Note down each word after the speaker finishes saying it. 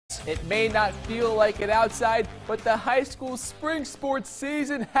It may not feel like it outside, but the high school spring sports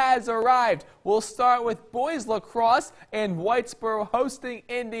season has arrived. We'll start with boys lacrosse and Whitesboro hosting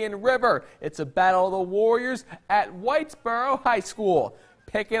Indian River. It's a battle of the Warriors at Whitesboro High School.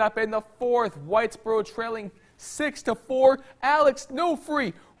 Picking up in the fourth, Whitesboro trailing 6-4. Alex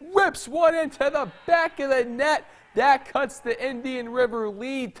Nofree rips one into the back of the net. That cuts the Indian River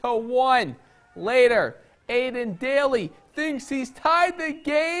lead to 1. Later, Aiden Daly thinks he's tied the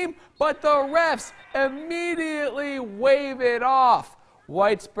game, but the refs immediately wave it off.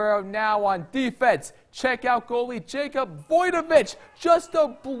 Whitesboro now on defense. Check out goalie Jacob Voidovich just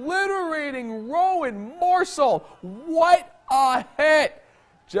obliterating Rowan Marshall. What a hit!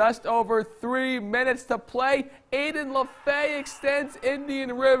 Just over 3 minutes to play, Aiden LaFay extends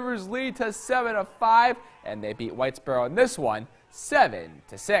Indian River's lead to 7-5, and they beat Whitesboro in this one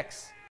 7-6.